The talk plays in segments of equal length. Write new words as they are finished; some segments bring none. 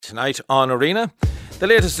Tonight on Arena, the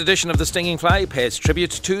latest edition of The Stinging Fly pays tribute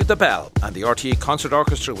to The Bell and the RTE Concert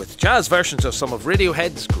Orchestra with jazz versions of some of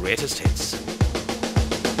Radiohead's greatest hits.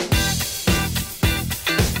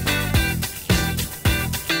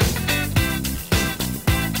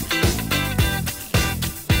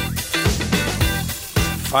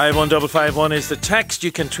 Five 51551 is the text.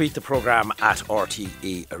 You can tweet the programme at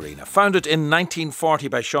RTE Arena. Founded in 1940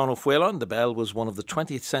 by Sean O'Whelan, The Bell was one of the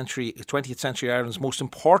 20th century Ireland's most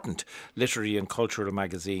important literary and cultural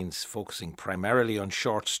magazines, focusing primarily on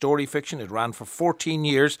short story fiction. It ran for 14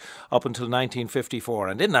 years up until 1954,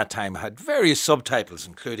 and in that time had various subtitles,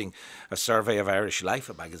 including A Survey of Irish Life,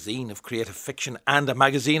 a magazine of creative fiction, and a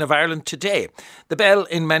magazine of Ireland Today. The Bell,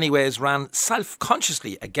 in many ways, ran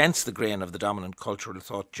self-consciously against the grain of the dominant cultural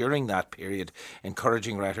thought during that period,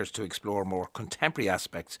 encouraging writers to explore more contemporary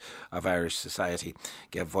aspects of Irish society,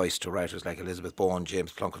 gave voice to writers like Elizabeth Bowen,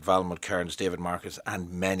 James Plunkett, Valmont Kearns, David Marcus,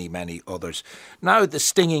 and many, many others. Now The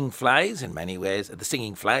Stinging Fly, in many ways,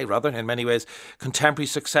 contemporary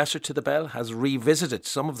successor to The Bell, has revisited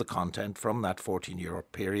some of the content from that 14-year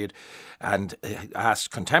period and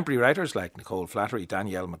asked contemporary writers like Nicole Flattery,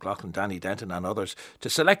 Danielle McLaughlin, Danny Denton and others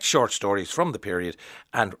to select short stories from the period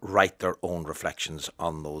and write their own reflections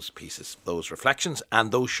on those pieces. Those reflections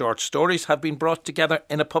and those short stories have been brought together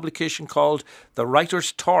in a publication called The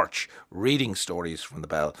Writer's Torch, reading stories from The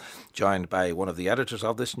Bell, joined by one of the editors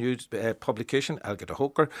of this new publication, Elga de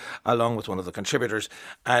Hoker, along with one of the contributors,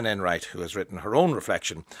 Anne Enright, who has written her own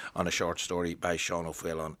reflection on a short story by Sean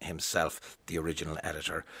O'Whelan himself, the original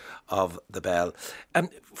editor of The Bell.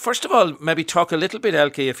 First of all, maybe talk a little bit,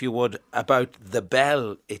 Elke, if you would, about The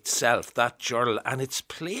Bell itself, that journal, and its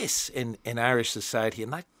place in Irish society in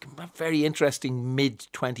that very interesting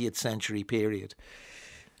mid-20th century period.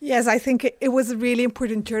 Yes, I think it was a really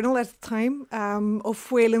important journal at the time.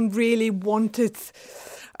 O'Whelan really wanted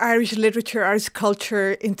Irish literature, Irish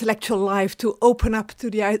culture, intellectual life to open up to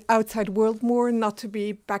the outside world more, not to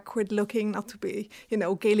be backward looking, not to be,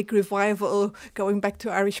 Gaelic revival, going back to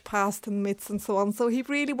Irish past and myths and so on. So he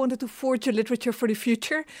really wanted to forge a literature for the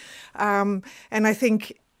future. And I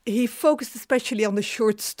think he focused especially on the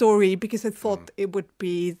short story because I thought it would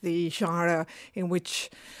be the genre in which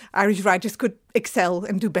Irish writers could excel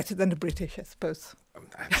and do better than the British, I suppose.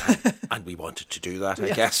 And we wanted to do that, I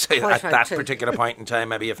guess, at that particular point in time,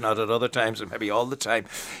 maybe if not at other times, and maybe all the time.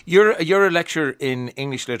 You're a lecturer in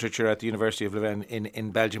English literature at the University of Louvain in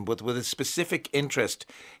Belgium, but with a specific interest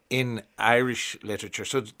in Irish literature.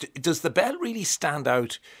 So does The Bell really stand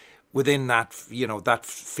out within that, that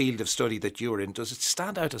field of study that you were in? Does it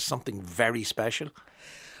stand out as something very special?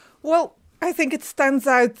 Well, I think it stands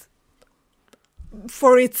out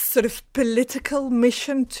for its sort of political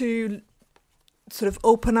mission to sort of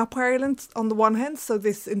open up Ireland on the one hand, so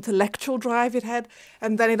this intellectual drive it had,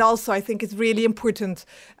 and then it also, I think, is really important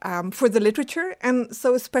for the literature, and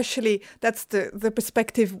so especially that's the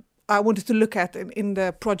perspective I wanted to look at in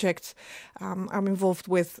the project I'm involved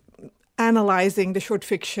with, analysing the short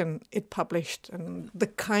fiction it published and the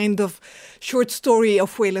kind of short story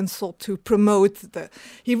O'Whelan sought to promote.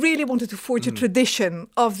 He really wanted to forge a tradition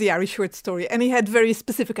of the Irish short story, and he had very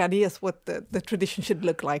specific ideas what the tradition should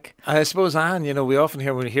look like. I suppose, Anne, we often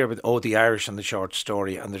hear about the Irish and the short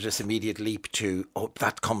story, and there's this immediate leap to,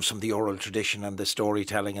 that comes from the oral tradition and the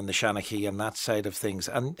storytelling and the Shanachie and that side of things.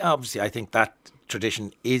 And obviously I think that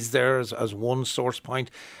tradition is there as one source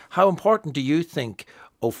point. How important do you think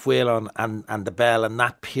O'Whelan and The Bell and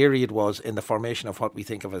that period was in the formation of what we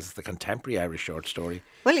think of as the contemporary Irish short story?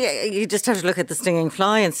 Well, you just have to look at The Stinging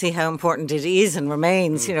Fly and see how important it is and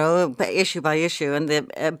remains, issue by issue. And the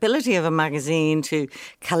ability of a magazine to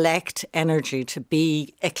collect energy, to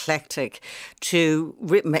be eclectic, to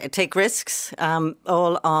take risks,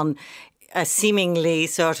 all on a seemingly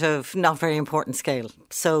sort of not very important scale.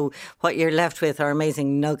 So what you're left with are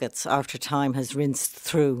amazing nuggets after time has rinsed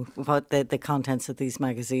through what the contents of these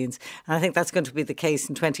magazines. And I think that's going to be the case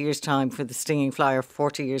in 20 years' time for The Stinging Fly, or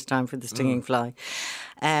 40 years' time for The Stinging Fly.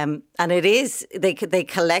 And it is, they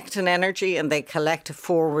collect an energy and they collect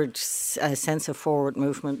a sense of forward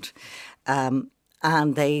movement. And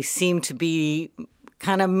they seem to be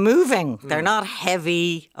kind of moving. They're not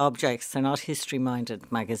heavy objects. They're not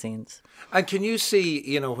history-minded magazines. And can you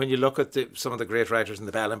see, when you look at some of the great writers in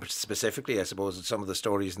The Bell, and specifically, I suppose, at some of the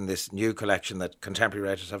stories in this new collection that contemporary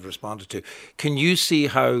writers have responded to, can you see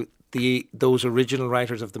how those original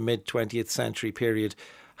writers of the mid-20th century period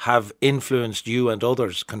have influenced you and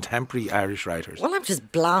others, contemporary Irish writers? Well, I'm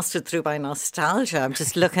just blasted through by nostalgia. I'm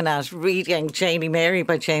just looking at reading Janie Mary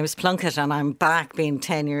by James Plunkett, and I'm back being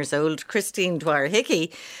 10 years old. Christine Dwyer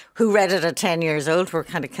Hickey, who read it at 10 years old, we're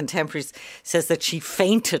kind of contemporaries, says that she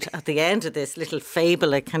fainted at the end of this little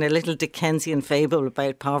fable, a kind of little Dickensian fable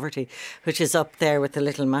about poverty, which is up there with The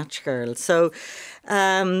Little Match Girl. So,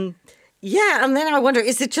 yeah, and then I wonder,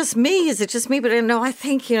 is it just me? Is it just me? But no, I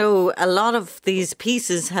think, a lot of these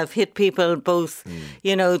pieces have hit people both,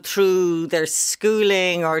 through their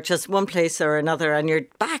schooling or just one place or another. And you're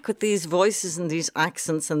back with these voices and these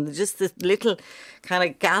accents and just this little kind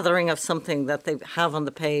of gathering of something that they have on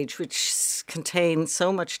the page, which contains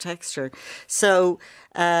so much texture. So,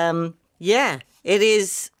 yeah, it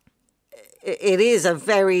is a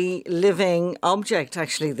very living object,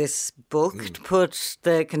 actually, this book, to put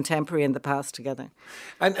the contemporary and the past together.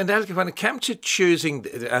 And Elke, when it came to choosing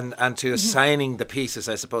and to assigning the pieces,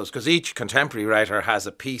 I suppose, because each contemporary writer has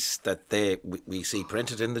a piece that we see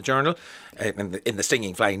printed in the journal, in the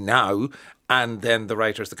Stinging Fly now, and then the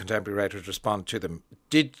contemporary writers respond to them.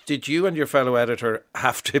 Did you and your fellow editor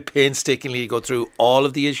have to painstakingly go through all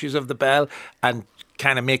of the issues of the Bell and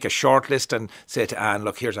kind of make a short list and say to Anne,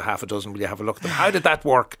 look, here's a half a dozen, will you have a look at them? How did that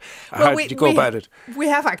work? How did you go about it? We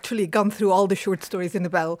have actually gone through all the short stories in the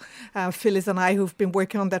Bell, Phyllis and I, who've been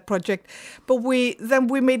working on that project. But we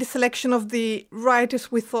made a selection of the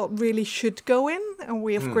writers we thought really should go in, and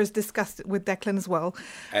we, of course, discussed it with Declan as well.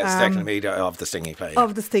 Declan Mead of The Stinging Fly.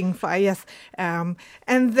 Of The Stinging Fly, yes. And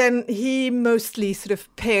then he mostly sort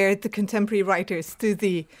of paired the contemporary writers to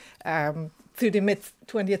the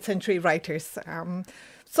mid-20th century writers.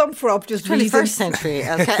 Some for obvious reasons. 21st century,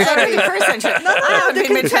 okay. 21st century. I haven't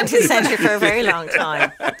been mid-20th century for a very long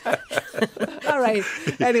time. All right.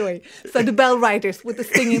 Anyway, so the Bell writers with the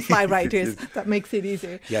Stinging Fly writers, that makes it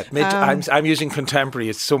easier. Yeah, I'm using contemporary.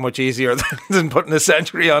 It's so much easier than putting a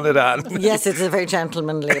century on it, Anne. Yes, it's a very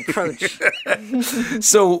gentlemanly approach.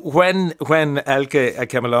 So when Elke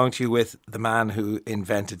came along to you with The Man Who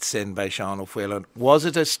Invented Sin by Sean O'Phelan, was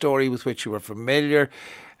it a story with which you were familiar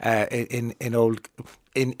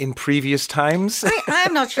in previous times?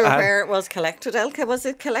 I'm not sure where it was collected, Elke. Was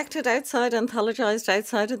it collected outside, anthologised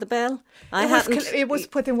outside of the Bell? It was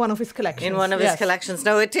put in one of his collections. In one of his collections.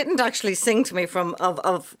 No, it didn't actually sing to me from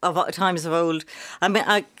of times of old. I mean,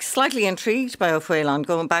 I'm slightly intrigued by O'Phelan,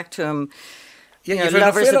 going back to him. Yeah,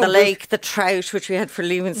 Lovers of the Lake, The Trout, which we had for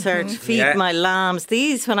Leaving Cert, Feed My Lambs.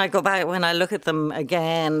 These, when I look at them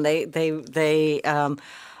again, they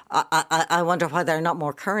I wonder why they're not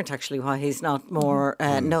more current, actually, why he's not more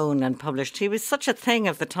known and published. He was such a thing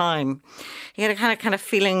of the time. He had a kind of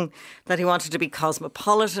feeling that he wanted to be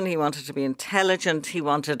cosmopolitan, he wanted to be intelligent, he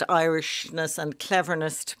wanted Irishness and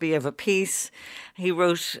cleverness to be of a piece. He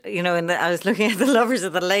wrote, I was looking at The Lovers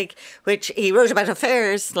of the Lake, which he wrote about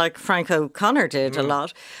affairs like Frank O'Connor did a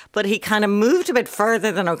lot, but he kind of moved a bit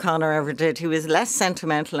further than O'Connor ever did. He was less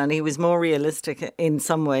sentimental and he was more realistic in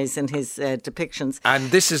some ways in his depictions.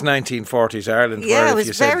 And this is 1940s Ireland. Yeah, it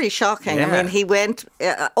was very shocking. Yeah. I mean, he went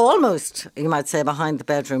almost, you might say, behind the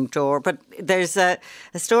bedroom door. But there's a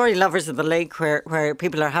story, Lovers of the Lake, where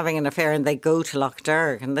people are having an affair and they go to Lough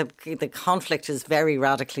Derg, and the conflict is very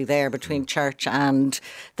radically there between church and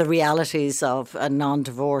the realities of a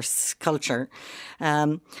non-divorce culture.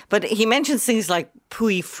 But he mentions things like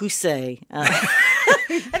Puy Fusé. And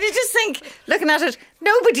you just think, looking at it,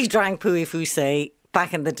 nobody drank Puy Fusé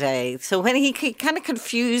back in the day. So when he kind of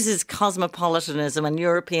confuses cosmopolitanism and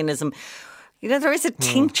Europeanism, there is a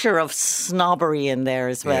tincture of snobbery in there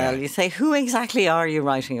as well. Yeah. You say, who exactly are you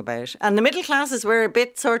writing about? And the middle classes were a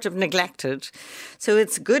bit sort of neglected. So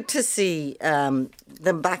it's good to see them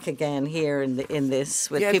back again here in this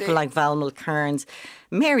with people like Val Mulcairns.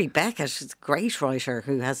 Mary Beckett is a great writer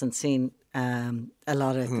who hasn't seen a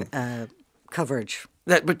lot of coverage.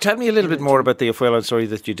 But tell me a little bit more about the O'Phelan story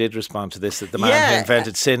that you did respond to this, that The Man Who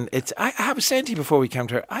Invented Sin. I was saying to you before we came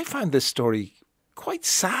to her, I found this story quite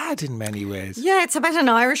sad in many ways. Yeah, it's about an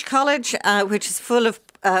Irish college which is full of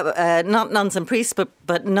not nuns and priests,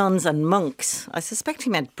 but nuns and monks. I suspect he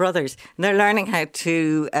meant brothers. And they're learning how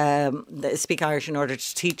to speak Irish in order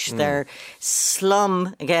to teach their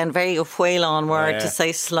slum, again, very O'Phelan word to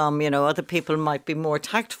say slum. Other people might be more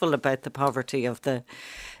tactful about the poverty of their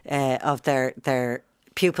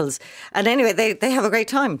pupils. And anyway, they have a great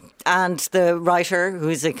time. And the writer,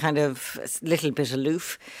 who's a kind of little bit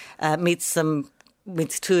aloof, meets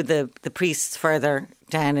two of the priests further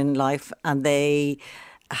down in life, and they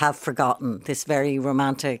have forgotten this very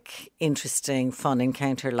romantic, interesting, fun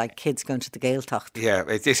encounter, like kids going to the Gaeltacht. Yeah,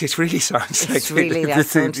 it really sounds like It's really like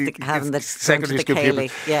having the secondary school Cayley,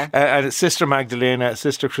 people. yeah. And Sister Magdalena,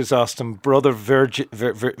 Sister Chrysostom, Brother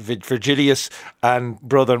Virgilius, and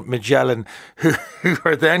Brother Magellan, who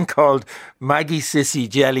are then called Maggie, Sissy,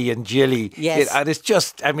 Jelly, and Jilly. Yes. And it's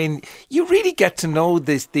just, I mean, you really get to know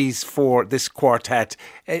this quartet,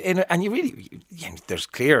 and you really, there's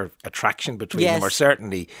clear attraction between them, or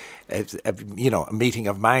certainly, a meeting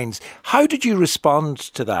of minds. How did you respond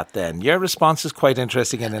to that then? Your response is quite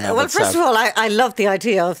interesting in and of Well, itself. first of all, I love the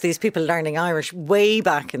idea of these people learning Irish way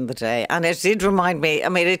back in the day. And it did remind me, I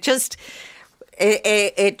mean, it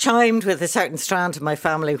chimed with a certain strand of my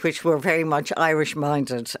family, which were very much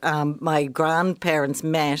Irish-minded. My grandparents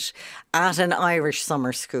met at an Irish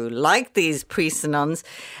summer school, like these priests and nuns.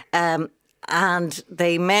 And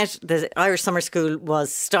they met, the Irish summer school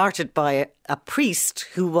was started by a priest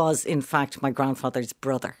who was, in fact, my grandfather's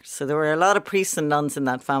brother. So there were a lot of priests and nuns in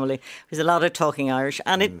that family. There was a lot of talking Irish.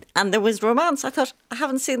 And there was romance. I thought, I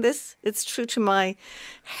haven't seen this. It's true to my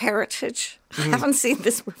heritage. I haven't seen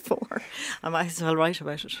this before. I might as well write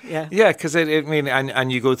about it. Yeah. Yeah, because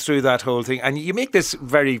and you go through that whole thing, and you make this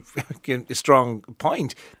very strong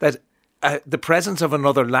point that the presence of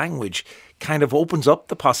another language kind of opens up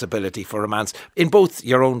the possibility for romance in both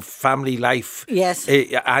your own family life, yes,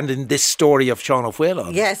 and in this story of Sean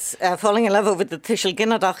O'Whelan. Yes, falling in love over the Tishel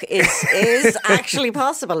Ginnadach is actually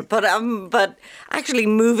possible, but actually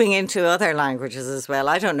moving into other languages as well.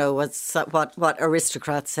 I don't know what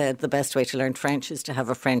aristocrat said the best way to learn French is to have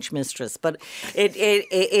a French mistress, but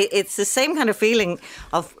it's the same kind of feeling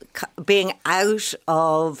of being out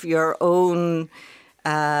of your own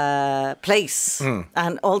place,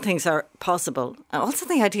 and all things are possible. And also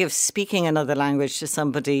the idea of speaking another language to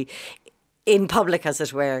somebody in public, as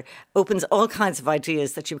it were, opens all kinds of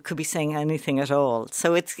ideas that you could be saying anything at all.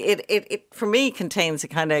 So it for me contains a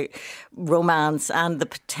kind of romance and the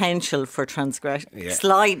potential for transgression,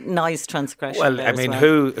 slight nice transgression. Well, I mean,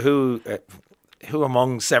 who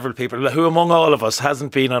among several people, who among all of us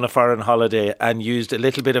hasn't been on a foreign holiday and used a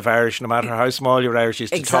little bit of Irish, no matter how small your Irish is,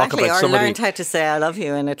 to talk about somebody? Or learned how to say I love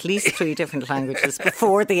you in at least 3 different languages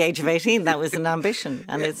before the age of 18. That was an ambition,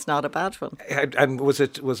 and it's not a bad one. And was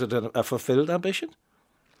it a fulfilled ambition?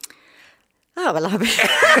 Oh, well,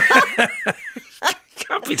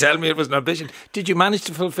 Can't be telling me it was an ambition. Did you manage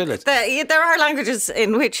to fulfill it? There are languages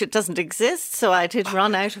in which it doesn't exist, so I did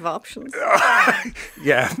run out of options.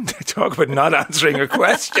 Yeah, talk about not answering a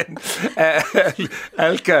question.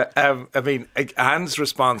 Elke, I mean, Anne's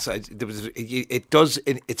response,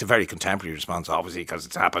 it's a very contemporary response, obviously, because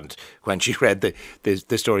it's happened when she read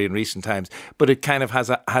the story in recent times, but it kind of has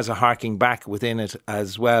a harking back within it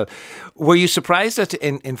as well. Were you surprised at,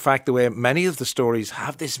 in fact, the way many of the stories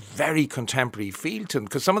have this very contemporary feel to them?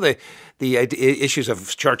 Because some of the issues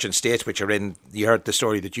of church and state, which are in, you heard the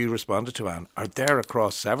story that you responded to, Anne, are there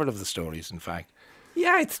across several of the stories, in fact.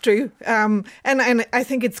 Yeah, it's true. And I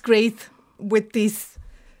think it's great with these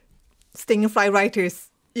Sting and Fly writers,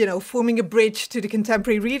 forming a bridge to the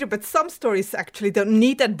contemporary reader. But some stories actually don't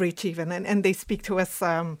need that bridge even, and they speak to us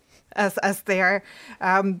as they are.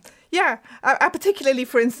 I particularly,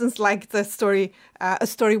 for instance, like the story, A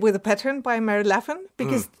Story with a Pattern by Mary Laffin,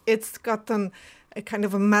 because it's gotten a kind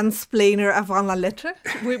of a mansplainer avant la lettre.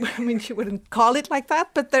 I mean, she wouldn't call it like that,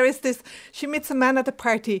 but there is this, she meets a man at a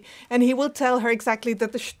party and he will tell her exactly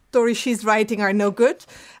that the stories she's writing are no good.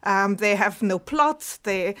 They have no plots,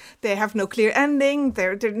 they have no clear ending,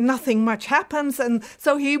 nothing much happens. And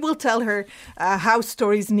so he will tell her how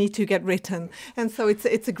stories need to get written. And so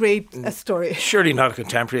it's a great story. Surely not a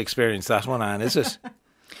contemporary experience, that one, Anne, is it?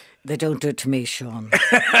 They don't do it to me, Sean.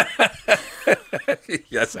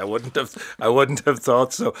 Yes, I wouldn't have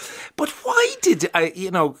thought so. But why did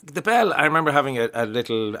The Bell? I remember having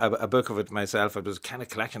a book of it myself. It was a kind of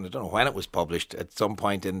collection. I don't know when it was published. At some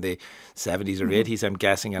point in the 70s or 80s, I'm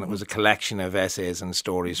guessing. And it was a collection of essays and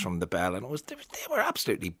stories from The Bell, and they were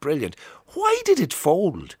absolutely brilliant. Why did it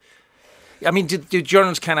fold? I mean, did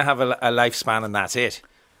journals kind of have a lifespan and that's it?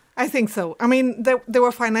 I think so. I mean, there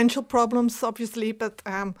were financial problems, obviously, but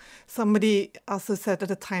somebody also said at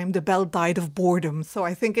the time the Bell died of boredom. So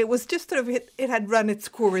I think it was just sort of, it had run its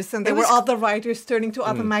course, and there were other writers turning to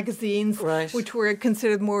other magazines, right, which were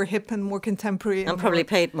considered more hip and more contemporary. And probably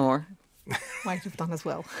paid more. Might have done as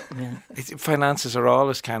well. Yeah. Finances are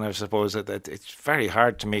always kind of, I suppose, that it's very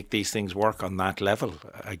hard to make these things work on that level,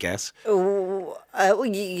 I guess. This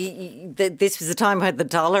was a time where the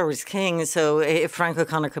dollar was king, so if Frank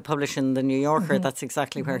O'Connor could publish in the New Yorker, that's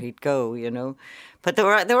exactly where he'd go, But they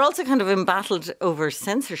were also kind of embattled over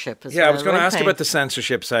censorship as well. Yeah, I was going to ask they? about the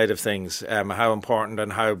censorship side of things, how important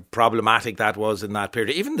and how problematic that was in that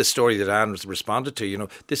period. Even the story that Anne responded to, you know,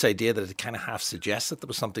 this idea that it kind of half suggests that there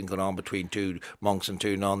was something going on between two monks and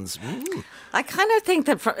two nuns. I kind of think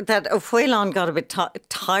that O'Phelan got a bit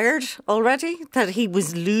tired already, that he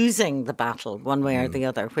was losing the battle one way or the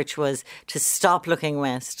other, which was to stop looking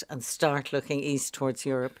west and start looking east towards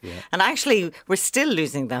Europe. Yeah. And actually, we're still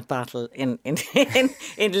losing that battle in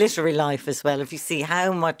literary life as well. If you see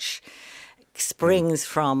how much springs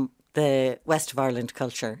from the West of Ireland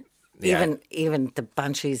culture. Yeah. Even the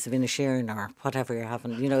Banshees of Inisherin or whatever you're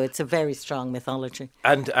having, you know, it's a very strong mythology.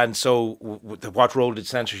 And so, what role did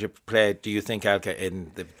censorship play, do you think, Elke,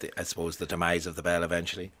 in I suppose the demise of the Bell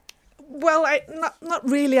eventually? Well, not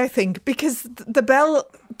really, I think, because the Bell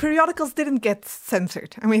periodicals didn't get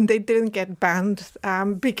censored. I mean, they didn't get banned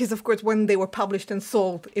because, of course, when they were published and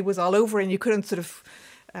sold, it was all over, and you couldn't sort of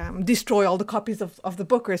destroy all the copies of the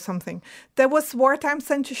book or something. There was wartime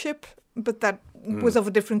censorship, but that was of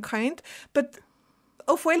a different kind. But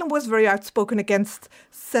O'Phelan was very outspoken against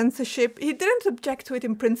censorship. He didn't object to it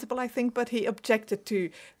in principle, I think, but he objected to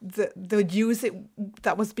the use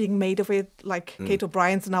that was being made of it, like Kate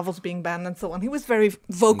O'Brien's novels being banned and so on. He was very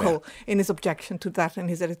vocal in his objection to that in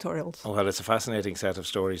his editorials. Oh, well, it's a fascinating set of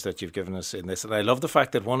stories that you've given us in this. And I love the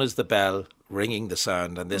fact that one is the bell ringing the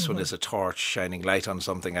sound and this one is a torch shining light on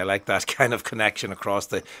something. I like that kind of connection across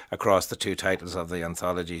the two titles of the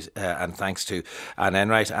anthologies. And thanks to Anne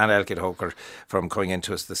Enright and Elke Hoker from coming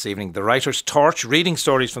into us this evening. The Writer's Torch, Reading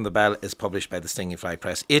Stories from the Bell, is published by the Stinging Fly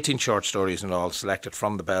Press. 18 short stories in all, selected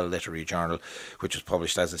from the Bell Literary Journal, which was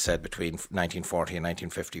published, as I said, between 1940 and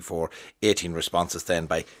 1954. 18 responses then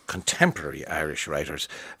by contemporary Irish writers.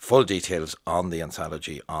 Full details on the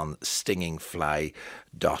anthology on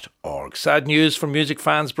stingingfly.org. Sad news for music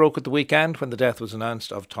fans broke at the weekend when the death was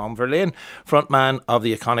announced of Tom Verlaine, frontman of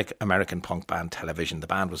the iconic American punk band Television. The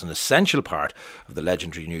band was an essential part of the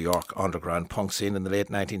legendary New York underground punk scene in the late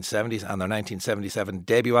 1970s, and their 1977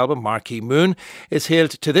 debut album, Marquee Moon, is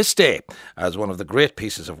hailed to this day as one of the great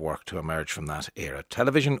pieces of work to emerge from that era.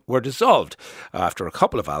 Television were dissolved after a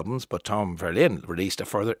couple of albums, but Tom Verlaine released a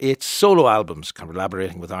further 8 solo albums,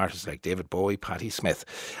 collaborating with artists like David Bowie, Patti Smith.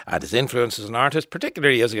 And his influence as an artist,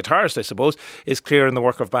 particularly as a guitarist, I suppose, is clear in the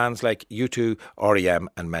work of bands like U2, R.E.M.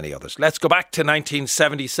 and many others. Let's go back to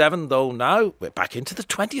 1977, though now we're back into the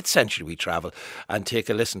 20th century we travel and take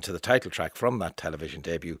a listen to the title track from that Television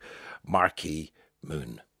debut, Marquee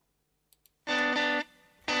Moon.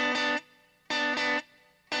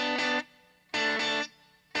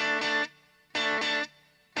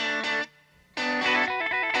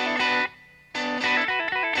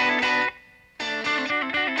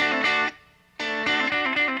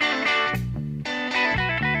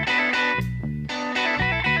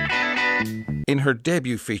 In her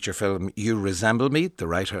debut feature film, You Resemble Me, the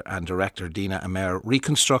writer and director Dina Amer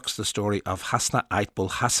reconstructs the story of Hasna Aitbul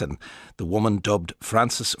Hassan, the woman dubbed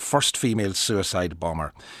France's first female suicide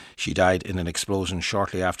bomber. She died in an explosion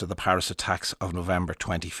shortly after the Paris attacks of November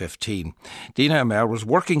 2015. Dina Amer was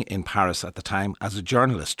working in Paris at the time as a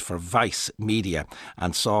journalist for Vice Media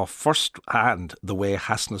and saw firsthand the way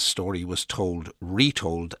Hasna's story was told,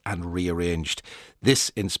 retold and rearranged. This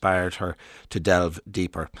inspired her to delve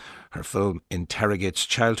deeper. Her film interrogates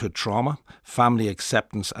childhood trauma, family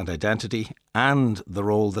acceptance and identity, and the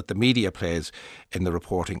role that the media plays in the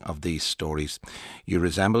reporting of these stories. You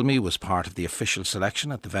Resemble Me was part of the official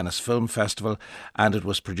selection at the Venice Film Festival, and it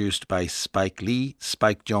was produced by Spike Lee,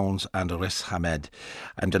 Spike Jonze and Riz Ahmed.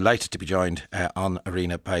 I'm delighted to be joined on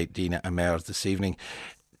Arena by Dina Amer this evening.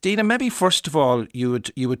 Dina, maybe first of all you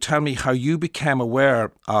would tell me how you became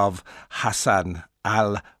aware of Hassan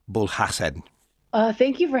al-Bulhassan.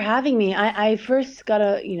 Thank you for having me. I first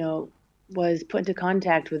was put into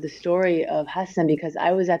contact with the story of Hassan because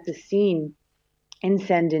I was at the scene in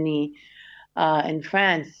Saint-Denis in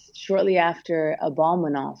France shortly after a bomb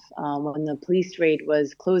went off, when the police raid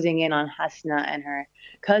was closing in on Hasna and her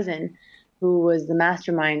cousin, who was the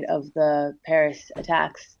mastermind of the Paris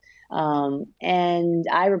attacks. And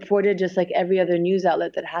I reported, just like every other news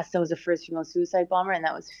outlet, that Hasna was the first female suicide bomber, and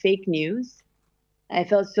that was fake news. I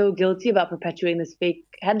felt so guilty about perpetuating this fake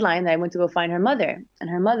headline that I went to go find her mother. And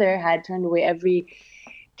her mother had turned away every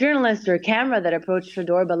journalist or camera that approached her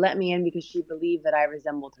door, but let me in because she believed that I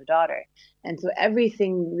resembled her daughter. And so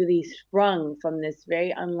everything really sprung from this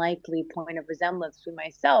very unlikely point of resemblance between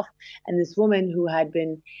myself and this woman who had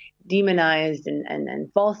been demonized and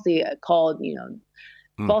falsely called,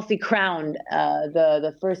 falsely crowned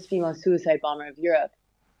the first female suicide bomber of Europe.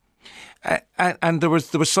 And there was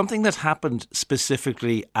something that happened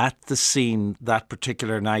specifically at the scene that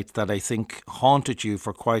particular night that I think haunted you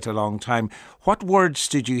for quite a long time. What words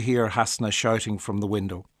did you hear Hasna shouting from the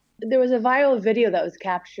window? There was a viral video that was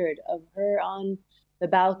captured of her on the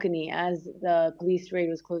balcony as the police raid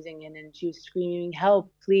was closing in, and she was screaming,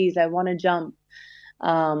 "Help, please, I want to jump."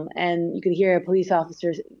 And you could hear a police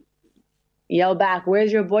officer yell back,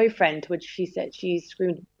 "Where's your boyfriend?" To which she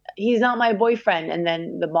screamed, "He's not my boyfriend." And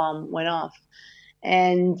then the bomb went off.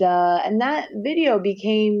 And that video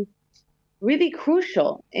became really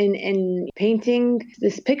crucial in painting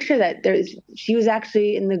this picture that she was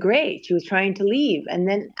actually in the gray. She was trying to leave. And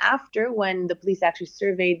then after, when the police actually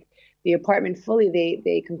surveyed the apartment fully,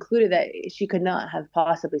 they concluded that she could not have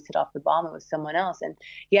possibly set off the bomb. It was someone else. And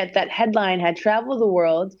yet that headline had traveled the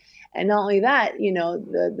world. And not only that,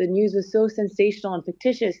 the news was so sensational and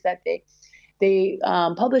fictitious that they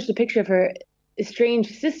published a picture of her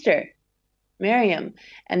estranged sister, Maryam,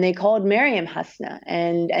 and they called Maryam Hasna,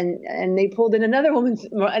 and they pulled in another woman's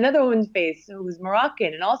face who was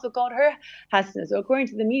Moroccan and also called her Hasna. So according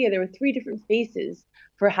to the media, there were 3 different faces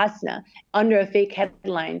for Hasna under a fake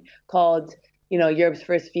headline called, Europe's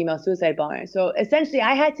first female suicide bomber. So essentially,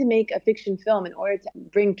 I had to make a fiction film in order to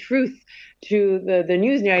bring truth to the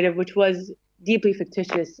news narrative, which was deeply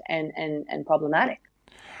fictitious and problematic.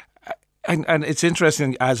 And it's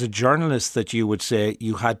interesting, as a journalist, that you would say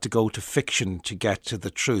you had to go to fiction to get to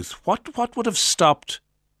the truth. What would have stopped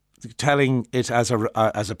telling it as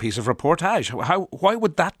a piece of reportage? Why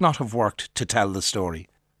would that not have worked to tell the story?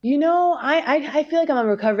 I feel like I'm a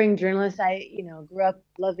recovering journalist. I grew up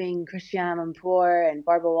loving Christiane Amanpour and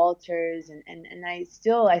Barbara Walters, and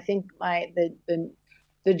I think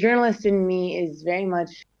the journalist in me is very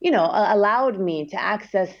much, allowed me to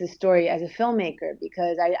access the story as a filmmaker,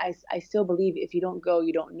 because I still believe if you don't go,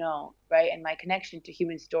 you don't know, right? And my connection to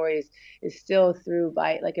human stories is still through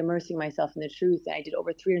by immersing myself in the truth. And I did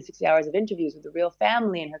over 360 hours of interviews with the real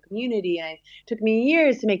family and her community. And it took me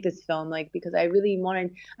years to make this film, because I really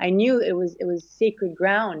I knew it was sacred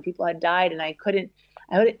ground. People had died, and I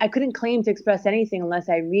couldn't claim to express anything unless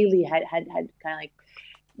I really had kind of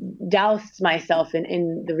doused myself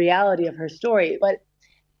in the reality of her story. But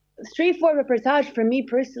straightforward reportage, for me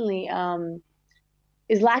personally,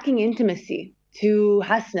 is lacking intimacy to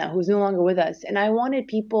Hasna, who's no longer with us. And I wanted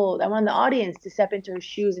the audience to step into her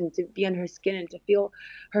shoes and to be on her skin and to feel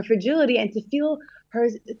her fragility and to feel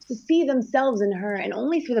to see themselves in her. And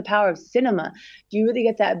only through the power of cinema do you really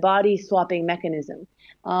get that body swapping mechanism.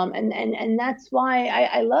 And that's why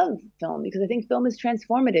I love film, because I think film is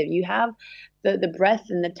transformative. You have the breadth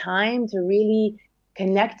and the time to really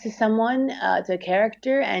connect to someone, to a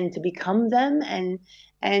character, and to become them,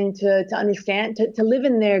 and to understand, to live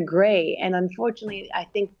in their gray. And unfortunately, I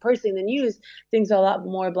think personally in the news, things are a lot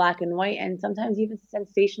more black and white, and sometimes even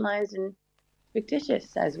sensationalized and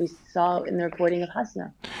fictitious, as we saw in the reporting of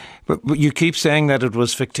Hasna. But you keep saying that it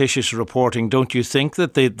was fictitious reporting. Don't you think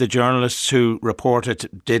that the journalists who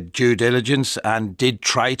reported did due diligence and did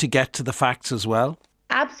try to get to the facts as well?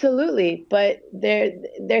 Absolutely, but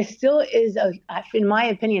there still is in my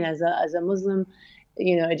opinion, as a Muslim,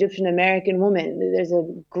 Egyptian American woman, there's a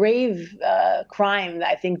grave crime that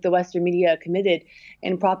I think the Western media committed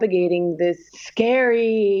in propagating this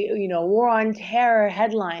scary, war on terror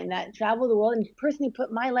headline that traveled the world and personally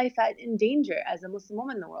put my life in danger as a Muslim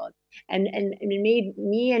woman in the world, and it made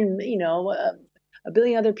me and a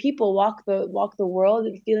billion other people walk the world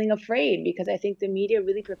feeling afraid, because I think the media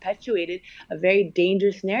really perpetuated a very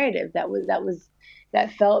dangerous narrative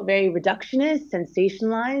that felt very reductionist,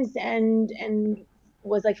 sensationalized, and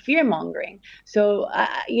was like fear mongering. So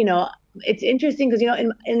it's interesting because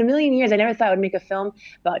in a million years I never thought I would make a film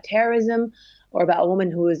about terrorism or about a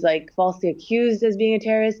woman who was falsely accused as being a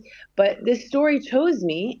terrorist, but this story chose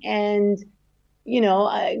me. And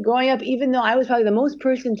growing up, even though I was probably the most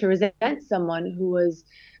person to resent someone who was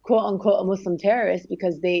quote unquote a Muslim terrorist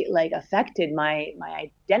because they affected my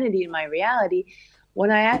identity and my reality, when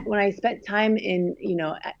I spent time in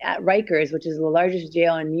at Rikers, which is the largest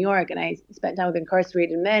jail in New York, and I spent time with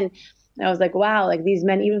incarcerated men, and I was like, wow, these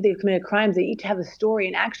men, even if they've committed crimes, they each have a story,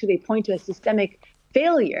 and actually they point to a systemic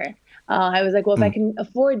failure. I was like, well, if I can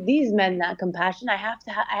afford these men that compassion, I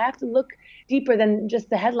have to look deeper than just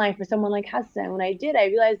the headline for someone like Hasna. And when I did, I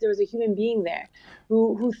realized there was a human being there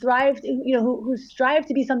who thrived, who strived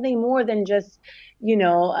to be something more than just,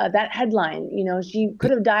 that headline. She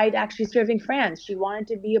could have died actually serving France. She wanted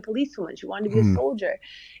to be a policewoman. She wanted to be a soldier,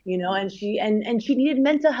 and she needed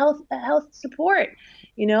mental health support.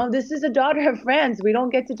 This is a daughter of France. We don't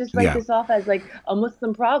get to just write this off as like a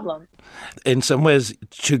Muslim problem. In some ways,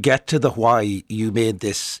 to get to the why you made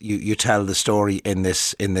this, you tell the story in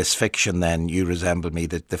this fiction. Then you resemble me,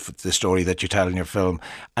 the story that you tell in your film,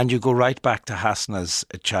 and you go right back to Hasna's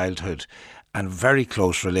childhood and very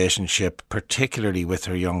close relationship, particularly with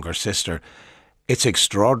her younger sister. It's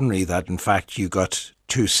extraordinary that, in fact, you got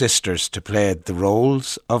two sisters to play the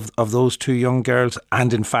roles of those two young girls,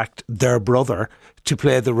 and in fact their brother to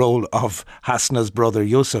play the role of Hasna's brother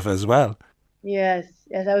Yusuf as well. Yes,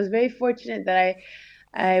 I was very fortunate that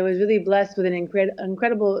I was really blessed with an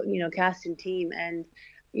incredible casting team, and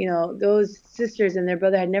those sisters and their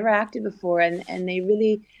brother had never acted before, and they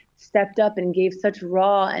really stepped up and gave such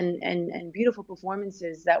raw and beautiful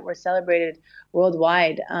performances that were celebrated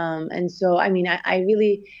worldwide. And so, I mean,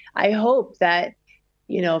 I hope that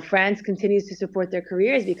France continues to support their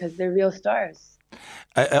careers because they're real stars.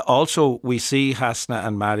 Also, we see Hasna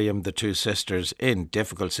and Mariam, the two sisters, in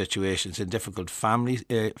difficult situations, in difficult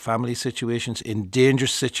family situations, in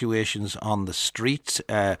dangerous situations on the street.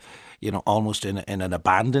 Almost in an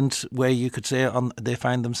abandoned way, you could say. They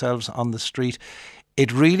find themselves on the street.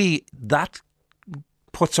 It really that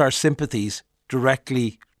puts our sympathies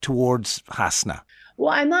directly towards Hasna.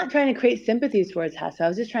 Well, I'm not trying to create sympathies towards Hasna. I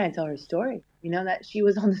was just trying to tell her story. That she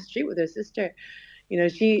was on the street with her sister.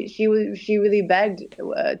 She really begged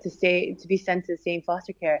to be sent to the same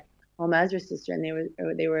foster care home as her sister, and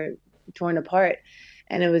they were torn apart,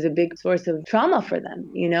 and it was a big source of trauma for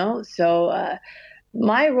them. So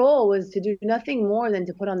my role was to do nothing more than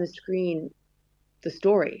to put on the screen the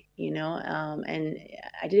story, and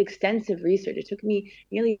I did extensive research. It took me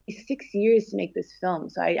nearly 6 years to make this film.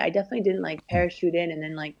 So I definitely didn't parachute in and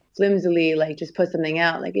then flimsily just put something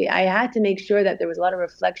out. I had to make sure that there was a lot of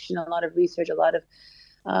reflection, a lot of research, a lot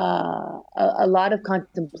of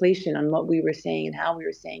contemplation on what we were saying and how we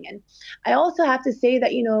were saying. And I also have to say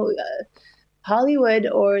that, Hollywood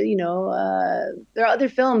or, there are other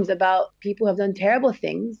films about people who have done terrible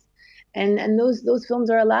things. And those films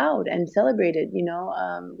are allowed and celebrated.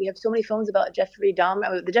 We have so many films about Jeffrey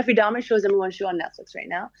Dahmer. The Jeffrey Dahmer show is the number one show on Netflix right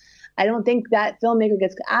now. I don't think that filmmaker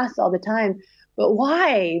gets asked all the time, but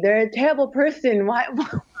why? They're a terrible person. Why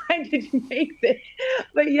did you make this?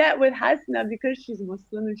 But yet with Hasna, because she's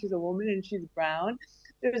Muslim and she's a woman and she's brown,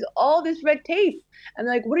 there's all this red tape. And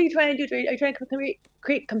they're like, what are you trying to do? Are you trying to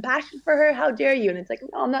create compassion for her? How dare you? And it's like,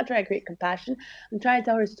 no, I'm not trying to create compassion. I'm trying to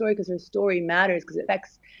tell her story because her story matters, because it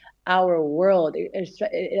affects our world.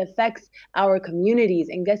 It affects our communities.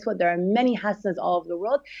 And guess what? There are many Hasnas all over the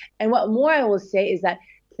world. And what more I will say is that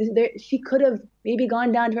she could have maybe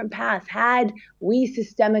gone down different paths had we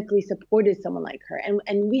systemically supported someone like her.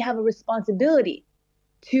 And we have a responsibility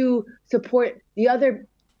to support the other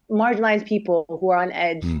marginalized people who are on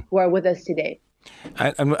edge, who are with us today.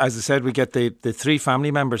 And as I said, we get the three family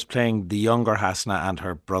members playing the younger Hasna and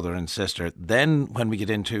her brother and sister. Then when we get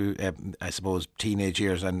into, I suppose, teenage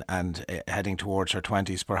years and heading towards her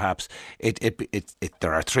 20s perhaps,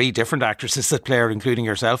 there are three different actresses that play her, including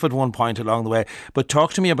yourself at one point along the way. But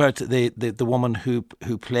talk to me about the woman who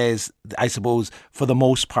plays, I suppose, for the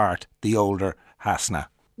most part, the older Hasna.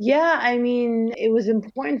 Yeah, I mean, it was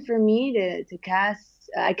important for me to cast.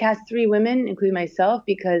 I cast three women, including myself,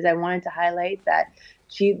 because I wanted to highlight that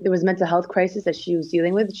there was a mental health crisis that she was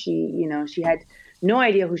dealing with. She had no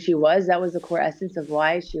idea who she was. That was the core essence of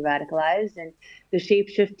why she radicalized. And the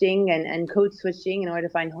shape-shifting and code switching in order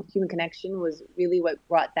to find human connection was really what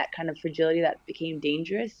brought that kind of fragility that became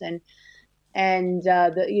dangerous. And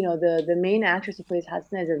the main actress who plays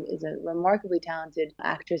Hasna is a remarkably talented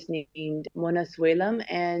actress named Mona Sulayem,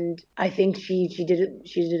 and I think she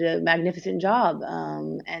did a magnificent job.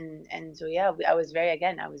 And so yeah, I was very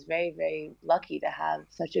very lucky to have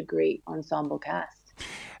such a great ensemble cast.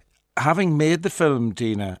 Having made the film,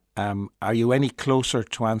 Dina, are you any closer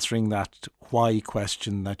to answering that why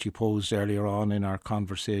question that you posed earlier on in our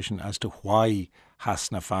conversation as to why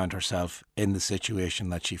Hasna found herself in the situation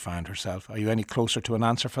that she found herself? Are you any closer to an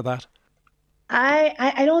answer for that?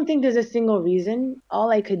 I don't think there's a single reason.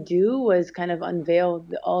 All I could do was kind of unveil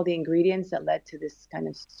all the ingredients that led to this kind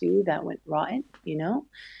of stew that went rotten,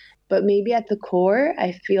 But maybe at the core,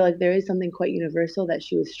 I feel like there is something quite universal that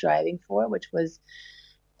she was striving for, which was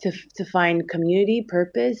to find community,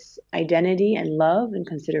 purpose, identity, and love and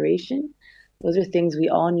consideration. Those are things we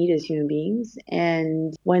all need as human beings.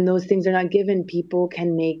 And when those things are not given, people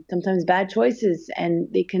can make sometimes bad choices, and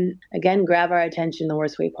they can, again, grab our attention the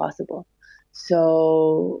worst way possible.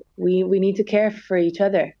 So we need to care for each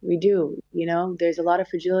other. We do. There's a lot of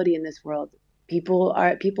fragility in this world. People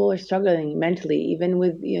are struggling mentally, even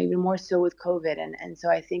with even more so with COVID. And so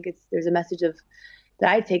I think there's a message of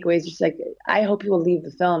that I take away is just like, I hope people leave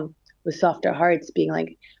the film with softer hearts, being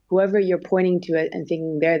like, whoever you're pointing to it and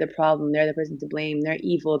thinking they're the problem, they're the person to blame, they're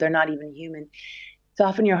evil, they're not even human.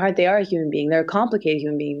 Soften your heart, they are a human being. They're a complicated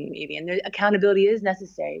human being, maybe. And accountability is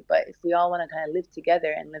necessary. But if we all want to kind of live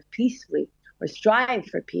together and live peacefully or strive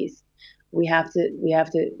for peace, we have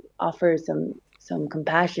to offer some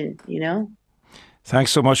compassion, you know?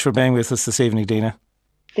 Thanks so much for being with us this evening, Dina.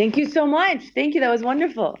 Thank you so much. Thank you. That was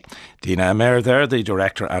wonderful. Dina Amir there, the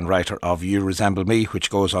director and writer of You Resemble Me, which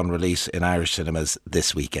goes on release in Irish cinemas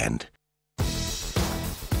this weekend.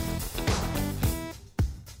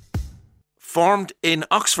 Formed in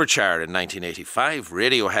Oxfordshire in 1985,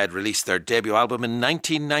 Radiohead released their debut album in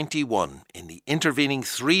 1991. In the intervening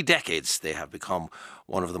 3 decades, they have become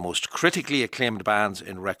one of the most critically acclaimed bands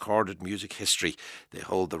in recorded music history. They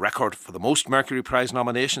hold the record for the most Mercury Prize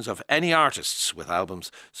nominations of any artists, with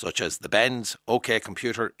albums such as The Bends, OK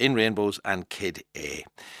Computer, In Rainbows and Kid A.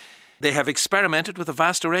 They have experimented with a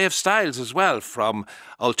vast array of styles as well, from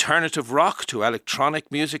alternative rock to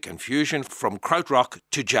electronic music and fusion, from krautrock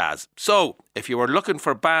to jazz. So, if you were looking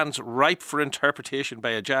for bands ripe for interpretation by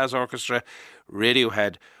a jazz orchestra,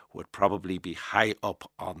 Radiohead would probably be high up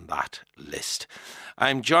on that list.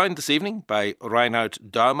 I'm joined this evening by Reinhard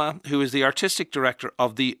Dauma, who is the artistic director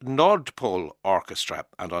of the Nordpol Orchestra.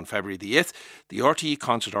 And on February the 8th, the RTE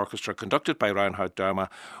Concert Orchestra, conducted by Reinhard Dauma,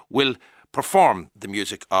 will perform the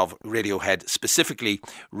music of Radiohead, specifically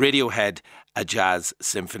Radiohead, a Jazz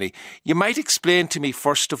Symphony. You might explain to me,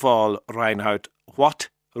 first of all, Reinhard, what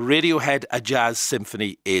Radiohead, a Jazz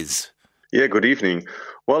Symphony is. Yeah, good evening.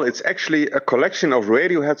 Well, it's actually a collection of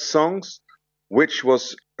Radiohead songs which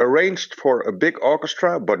was arranged for a big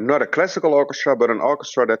orchestra, but not a classical orchestra, but an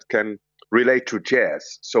orchestra that can relate to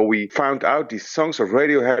jazz. So we found out these songs of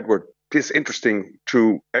Radiohead were this interesting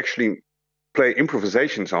to actually play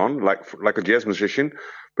improvisations on, like a jazz musician.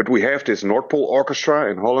 But we have this Noordpool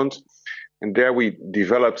Orchestra in Holland, and there we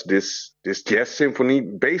developed this jazz symphony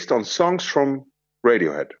based on songs from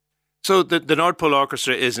Radiohead. So the Nordpol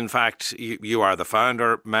Orchestra is, in fact, you are the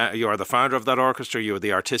founder. You are the founder of that orchestra. You are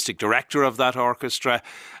the artistic director of that orchestra.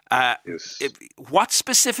 Yes. What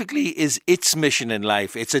specifically is its mission in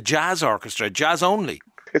life? It's a jazz orchestra, jazz only.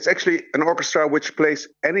 It's actually an orchestra which plays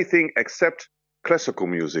anything except classical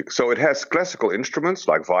music. So it has classical instruments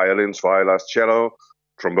like violins, violas, cello,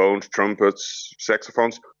 trombones, trumpets,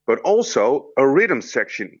 saxophones, but also a rhythm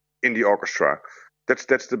section in the orchestra. That's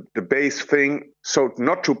the base thing. So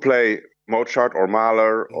not to play Mozart or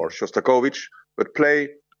Mahler or Shostakovich, but play,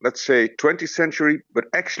 let's say, 20th century, but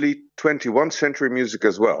actually 21st century music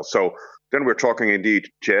as well. So then we're talking indeed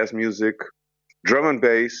jazz music, drum and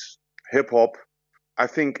bass, hip hop. I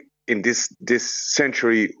think in this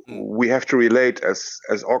century, we have to relate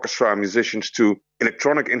as orchestra musicians to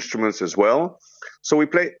electronic instruments as well. So we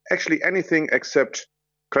play actually anything except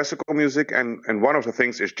classical music, and one of the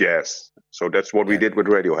things is jazz. So that's what we did with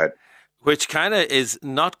Radiohead. Which kind of is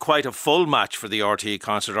not quite a full match for the RTE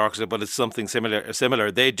Concert Orchestra, but it's something similar.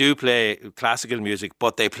 They do play classical music,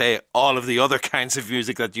 but they play all of the other kinds of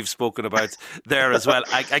music that you've spoken about there as well.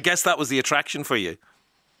 I guess that was the attraction for you.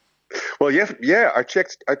 Well, yeah. I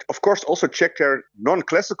checked. I, of course, also checked their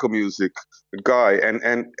non-classical music guy,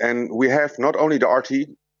 and we have not only the RTE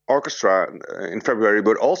Orchestra in February,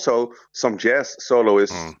 but also some jazz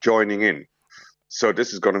soloists joining in. So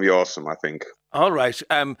this is going to be awesome, I think. All right.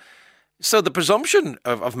 So the presumption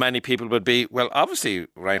of many people would be, well, obviously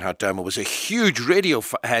Reinhard Dauma was a huge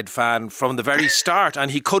Radiohead fan from the very start,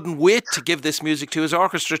 and he couldn't wait to give this music to his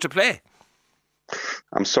orchestra to play.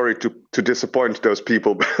 I'm sorry to disappoint those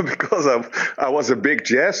people because I was a big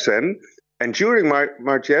jazz fan. And during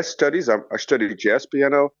my jazz studies, I studied jazz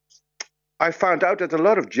piano. I found out that a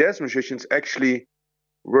lot of jazz musicians actually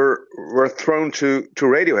were thrown to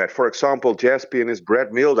Radiohead. For example, jazz pianist Brad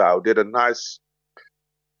Mehldau did a nice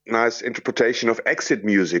interpretation of Exit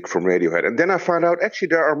music from Radiohead. And then I found out actually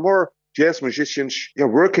there are more jazz musicians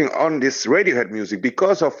working on this Radiohead music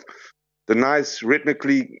because of the nice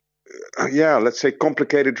rhythmically let's say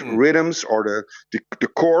complicated rhythms, or the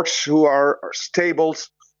chords who are stapled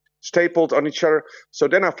on each other. So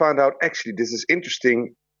then I found out actually this is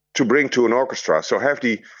interesting to bring to an orchestra. So have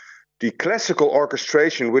the classical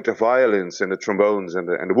orchestration with the violins and the trombones and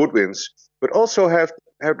the woodwinds, but also have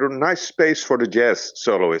a nice space for the jazz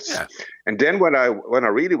soloists. Yeah. And then when I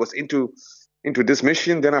really was into this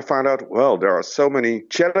mission, then I found out, well, there are so many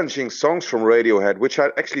challenging songs from Radiohead, which I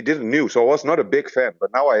actually didn't know. So I was not a big fan,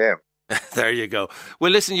 but now I am. There you go.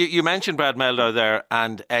 Well, listen, you mentioned Brad Mehldau there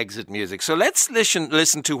and Exit Music. So let's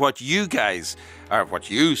listen to what you guys, or what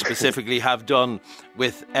you specifically have done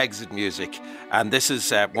with Exit Music. And this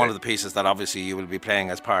is one of the pieces that obviously you will be playing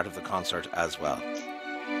as part of the concert as well.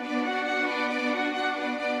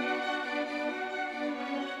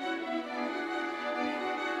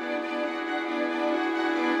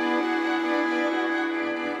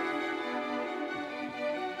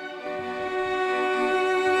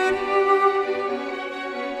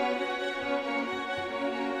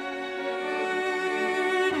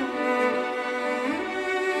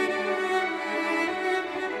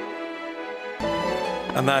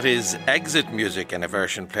 And that is Exit Music in a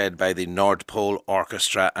version played by the Nord Pole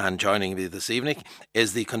Orchestra. And joining me this evening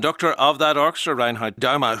is the conductor of that orchestra, Reinhard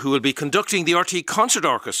Dauma, who will be conducting the RTÉ Concert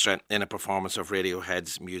Orchestra in a performance of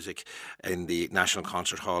Radiohead's music in the National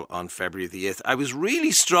Concert Hall on February the 8th. I was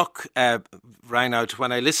really struck, Reinhard,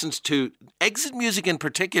 when I listened to Exit Music in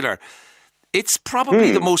particular. It's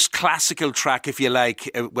probably the most classical track, if you like,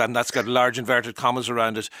 and that's got large inverted commas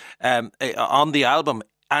around it, on the album.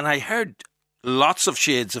 And I heard lots of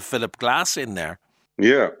shades of Philip Glass in there.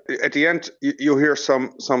 Yeah, at the end you hear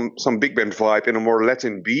some big band vibe in a more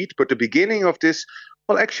Latin beat, but the beginning of this,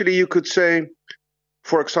 well, actually you could say,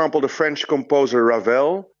 for example, the French composer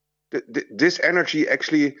Ravel, this energy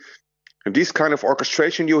actually, this kind of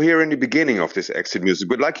orchestration you hear in the beginning of this Exit Music.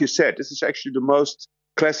 But like you said, this is actually the most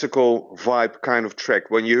classical vibe kind of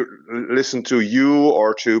track. When you listen to You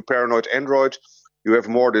or to Paranoid Android, you have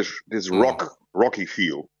more this rocky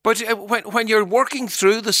feel. But when you're working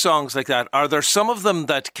through the songs like that, are there some of them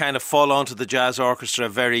that kind of fall onto the jazz orchestra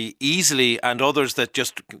very easily and others that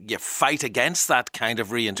just you fight against that kind of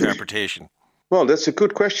reinterpretation? Well, that's a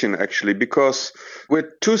good question, actually, because with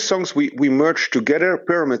two songs we merged together,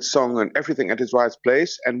 Pyramid Song and Everything at Its Right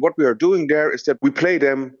Place. And what we are doing there is that we play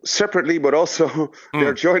them separately, but also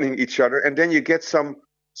they're joining each other. And then you get some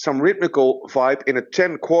rhythmical vibe in a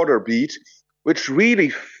 10-quarter beat, which really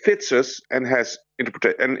fits us and has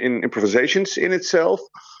improvisations in itself,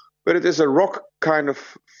 but it is a rock kind of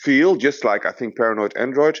feel, just like I think Paranoid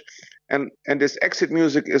Android. And this Exit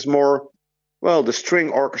Music is more, well, the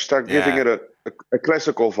string orchestra giving it a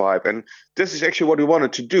classical vibe. And this is actually what we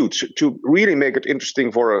wanted to do, to really make it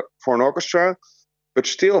interesting for an orchestra, but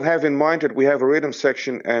still have in mind that we have a rhythm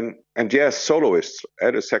section and jazz soloists,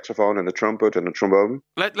 the saxophone and the trumpet and the trombone.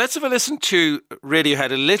 Let's have a listen to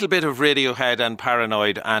Radiohead, a little bit of Radiohead and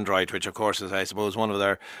Paranoid Android, which of course is, I suppose, one of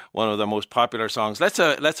their most popular songs. Let's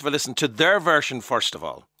have a listen to their version first of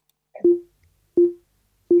all.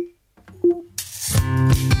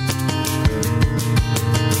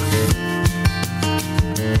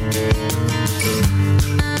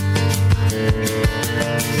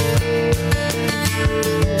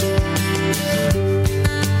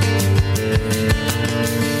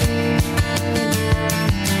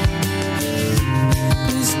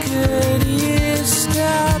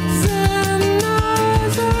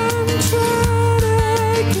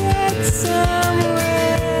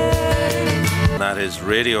 That is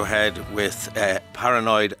Radiohead with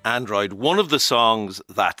Paranoid Android, one of the songs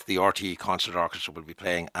that the RTÉ Concert Orchestra will be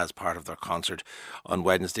playing as part of their concert on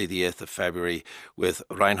Wednesday the 8th of February, with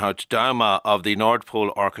Reinhard Dauma of the Nord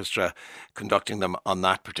Pole Orchestra conducting them on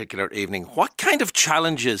that particular evening. What kind of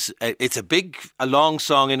challenges, it's a long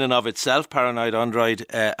song in and of itself, Paranoid Android,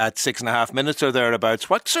 at 6.5 minutes or thereabouts.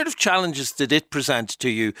 What sort of challenges did it present to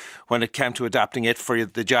you when it came to adapting it for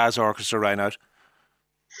the jazz orchestra, Reinhard?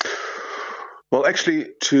 Well, actually,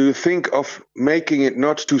 to think of making it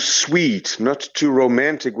not too sweet, not too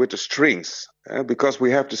romantic with the strings, because we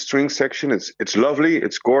have the string section. It's lovely,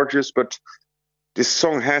 it's gorgeous, but this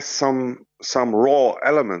song has some raw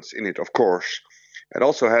elements in it, of course. It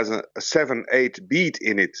also has a 7/8 beat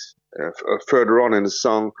in it further on in the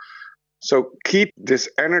song. So keep this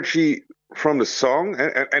energy from the song,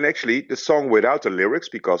 and actually the song without the lyrics,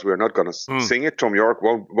 because we're not going to sing it. Tom York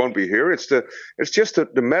won't be here. It's just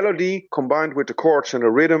the melody combined with the chords and the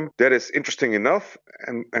rhythm that is interesting enough,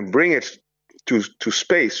 and bring it to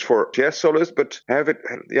space for jazz soloists, but have it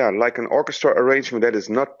like an orchestra arrangement that is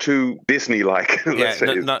not too Disney-like.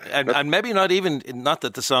 And maybe not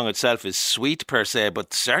that the song itself is sweet per se,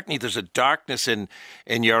 but certainly there's a darkness in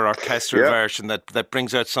your orchestral version that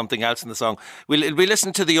brings out something else in the song. We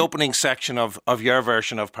listen to the opening section of your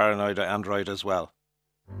version of Paranoid Android as well.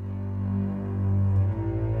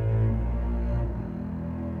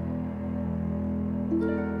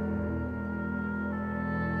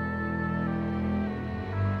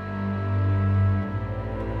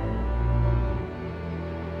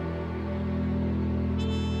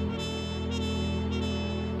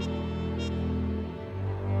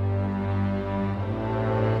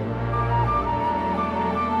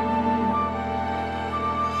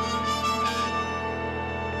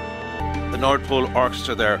 Nord Pole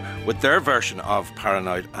Orchestra there with their version of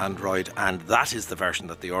Paranoid Android, and that is the version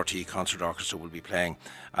that the RTE Concert Orchestra will be playing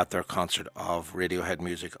at their concert of Radiohead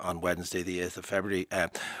music on Wednesday the 8th of February.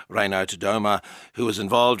 Reinhard Dauma, who was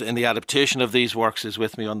involved in the adaptation of these works, is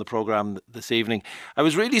with me on the programme this evening. I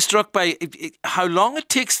was really struck by how long it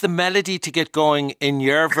takes the melody to get going in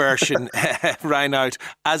your version, Reinhard,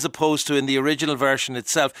 as opposed to in the original version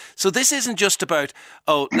itself. So this isn't just about,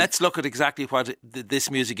 let's look at exactly what this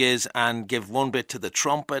music is and give one bit to the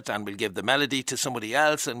trumpet and we'll give the melody to somebody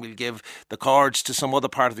else and we'll give the chords to some other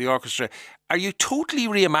part of the orchestra. Are you totally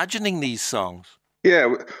reimagining these songs?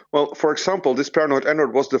 Yeah, well, for example, this Paranoid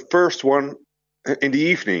Android was the first one in the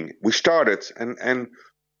evening. We started and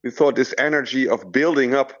we thought this energy of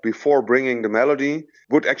building up before bringing the melody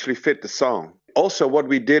would actually fit the song. Also, what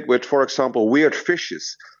we did with, for example, Weird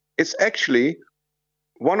Fishes, it's actually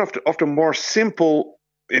one of the more simple,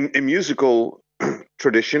 in musical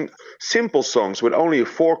tradition, simple songs with only a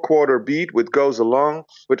 4/4 beat, which goes along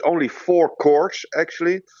with only 4 chords,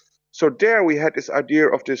 actually. So there we had this idea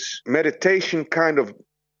of this meditation kind of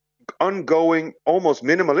ongoing, almost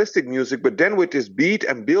minimalistic music, but then with this beat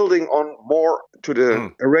and building on more to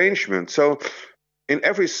the arrangement. So in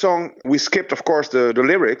every song, we skipped, of course, the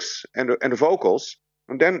lyrics and the vocals.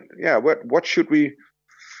 And then, what should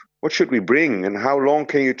we bring, and how long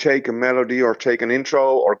can you take a melody or take an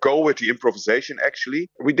intro or go with the improvisation? Actually,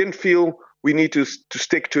 we didn't feel we need to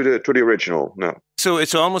stick to the original. No. So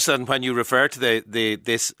it's almost that when you refer to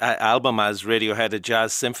this album as Radiohead: A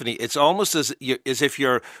Jazz Symphony, it's almost as if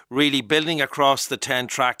you're really building across the 10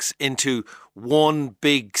 tracks into one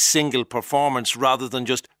big single performance rather than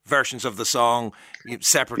just versions of the song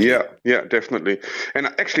separately. Yeah, definitely. And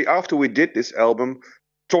actually, after we did this album,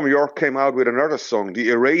 Thom Yorke came out with another song, The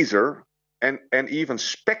Eraser, and even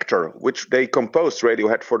Spectre, which they composed,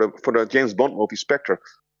 Radiohead, for the James Bond movie Spectre.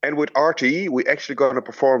 And with RTE, we actually going to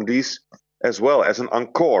perform these as well as an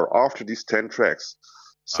encore after these 10 tracks.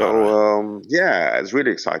 So, it's really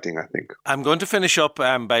exciting, I think. I'm going to finish up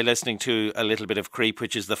by listening to a little bit of Creep,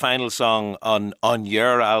 which is the final song on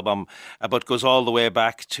your album, but goes all the way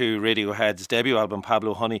back to Radiohead's debut album,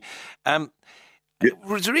 Pablo Honey. I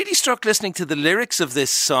was really struck listening to the lyrics of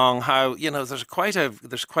this song, how, there's quite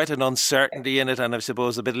an uncertainty in it, and I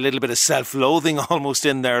suppose a little bit of self-loathing almost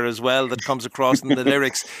in there as well that comes across in the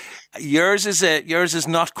lyrics. Yours is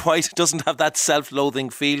not quite, doesn't have that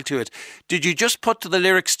self-loathing feel to it. Did you just put the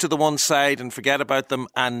lyrics to the one side and forget about them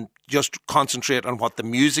and just concentrate on what the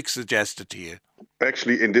music suggested to you?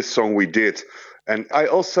 Actually, in this song we did. And I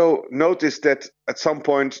also noticed that at some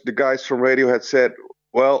point the guys from Radiohead said,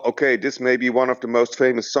 well, okay, this may be one of the most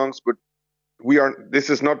famous songs, but this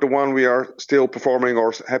is not the one we are still performing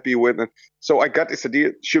or happy with. So I got this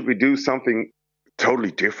idea, should we do something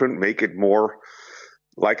totally different, make it more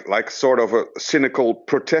like sort of a cynical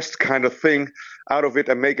protest kind of thing out of it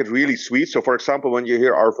and make it really sweet. So, for example, when you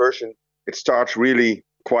hear our version, it starts really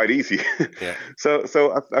quite easy. Yeah.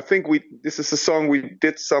 So I think this is a song we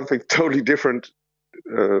did something totally different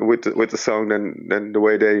with the song than the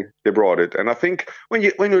way they brought it. And I think when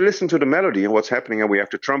you listen to the melody and what's happening, and we have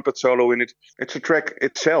the trumpet solo in it, it's a track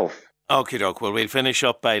itself. Okie doke. Well, we'll finish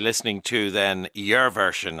up by listening to then your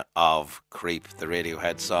version of Creep, the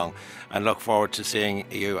Radiohead song, and look forward to seeing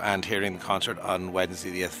you and hearing the concert on Wednesday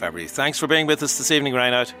the 8th of February. Thanks for being with us this evening,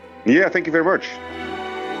 Reinhard. Yeah, thank you very much.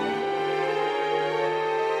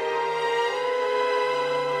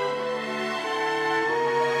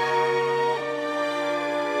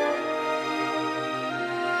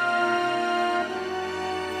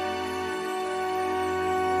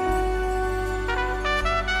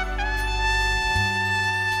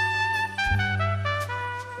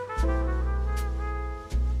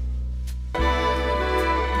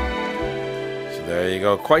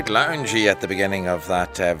 Quite loungy at the beginning of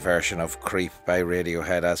that version of Creep by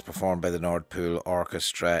Radiohead as performed by the Nord Pole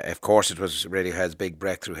Orchestra. Of course, it was Radiohead's big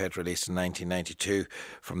breakthrough hit released in 1992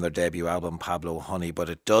 from their debut album Pablo Honey, but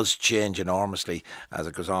it does change enormously as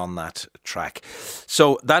it goes on that track.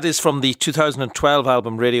 So that is from the 2012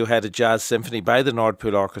 album Radiohead: A Jazz Symphony by the Nord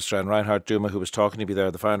Pole Orchestra, and Reinhard Dauma, who was talking to me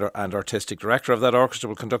there, the founder and artistic director of that orchestra,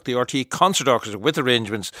 will conduct the RTE Concert Orchestra with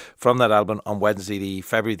arrangements from that album on Wednesday,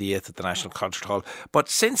 February the 8th at the National Concert Hall. But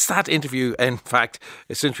since that interview, in fact,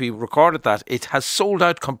 since we recorded that, it has sold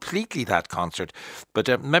out completely, that concert. But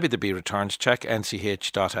maybe there'll be returns. Check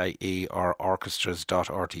nch.ie or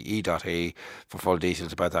orchestras.rte.ie for full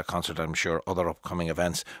details about that concert. I'm sure other upcoming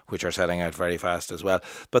events which are selling out very fast as well.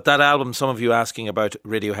 But that album, some of you asking about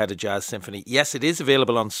Radiohead: A Jazz Symphony, yes, it is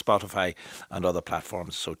available on Spotify and other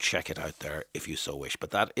platforms, so check it out there if you so wish.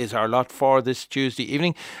 But that is our lot for this Tuesday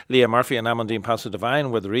evening. Leah Murphy and Amandine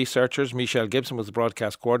Paso-Devine were the researchers. Michelle Gibson was the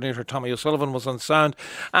broadcast coordinator. Tommy O'Sullivan was on sound.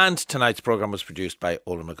 And tonight's programme was produced by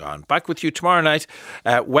Ola McGowan. Back with you tomorrow night,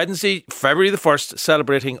 Wednesday, February the 1st,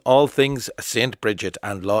 celebrating all things St. Bridget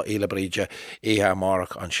and Lá Ila Brige, Iha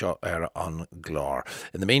Morach on Seo on Glór.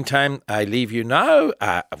 In the meantime, I leave you now,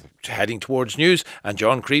 heading towards news, and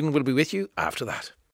John Creedon will be with you after that.